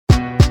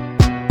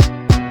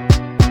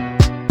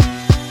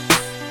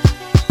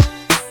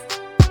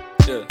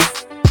Yeah,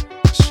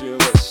 sure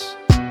was.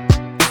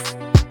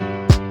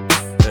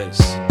 Yes.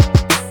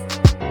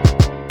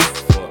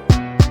 Fuck.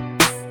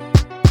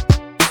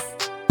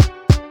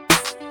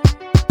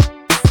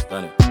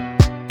 Done it.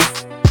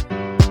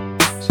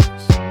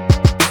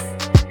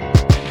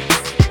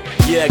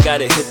 Yeah, I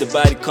gotta hit the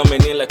body,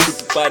 coming in like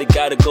the body.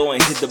 Gotta go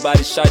and hit the body,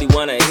 shawty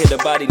wanna hit the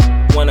body.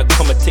 Wanna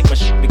come and take my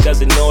shit because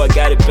they know I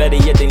got it better.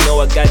 Yeah, they know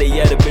I got it,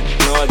 yeah, the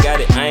bitch know I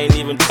got it. I ain't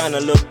even tryna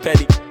look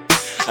petty.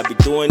 I be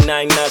doing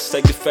 9 knots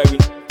like the ferry.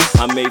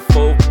 I made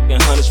 4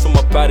 hundreds from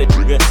my product.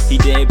 He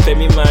didn't pay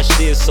me my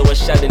shit, so I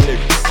shot a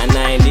nigga. And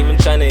I ain't even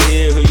tryna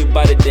hear who you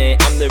bought it then.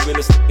 I'm the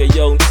realest nigga,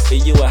 yo,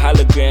 nigga, you a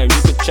hologram.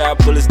 You could try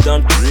bullets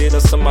done real on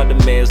some other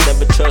mans.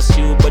 Never trust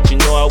you, but you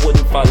know I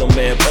wouldn't follow,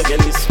 man. But at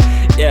least,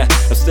 yeah,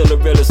 I'm still the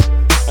realest.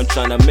 I'm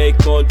tryna make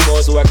more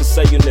so I can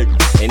say you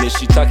nigga. And if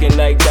she talking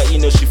like that, you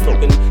know she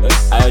fucking.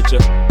 I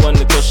just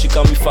wanna go, she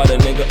call me father,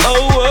 nigga.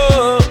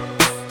 Oh,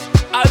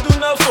 I do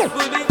not fuck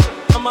with it.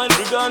 I'm a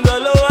nigga on the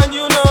low and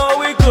you know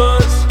how it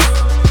goes.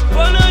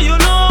 Partner, you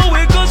know how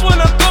it goes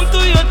when I come to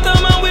your town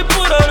and we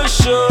put on a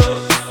show.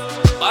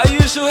 Why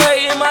you should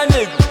hate my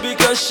nigga?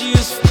 Because she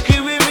is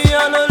fucking with me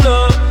on the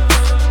low.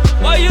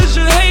 Why you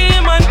should hate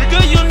my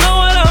nigga? You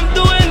know what I'm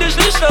doing, this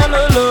shit on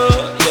the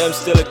low. Yeah, I'm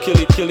still a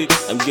killie.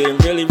 I'm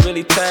getting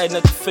really tired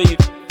not to feel you.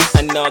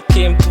 And now I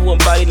came through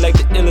and body like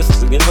the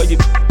illest. Again, how you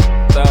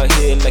out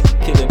here like a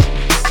killer.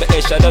 But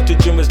hey, shout out to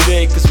Dreamers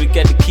Dre, cause we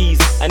got the keys.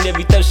 And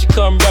every time she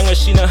come round,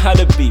 she know how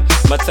to be.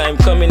 My time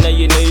coming, now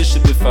you know you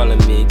should be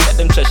following me. Got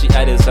them trashy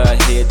idols out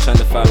here trying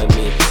to follow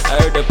me. I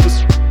heard that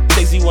pussy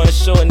takes you wanna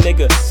show a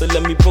nigga. So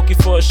let me book you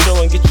for a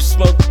show and get you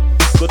smoked.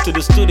 Go to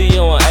the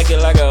studio and act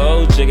like a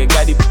old jigga.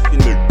 Got these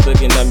niggas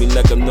looking at me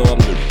like I know I'm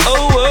new.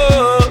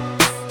 Oh,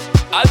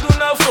 I do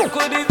not fuck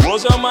with it.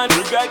 Rose on my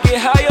nigga,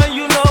 get higher,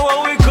 you know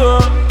how we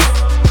go.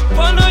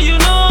 Partner, you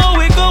know how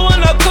we go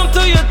when I come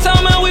to your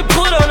town and we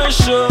put on a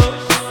show.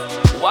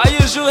 Why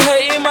you should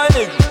hate my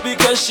nigga?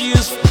 Because she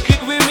is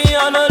fucking with me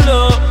on the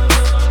low.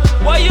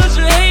 Why you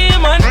should hate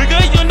my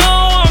nigga? You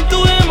know I'm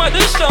doing my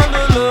dish on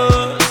the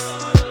low.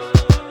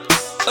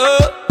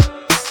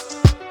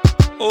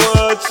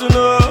 What you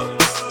know?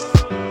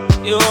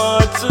 You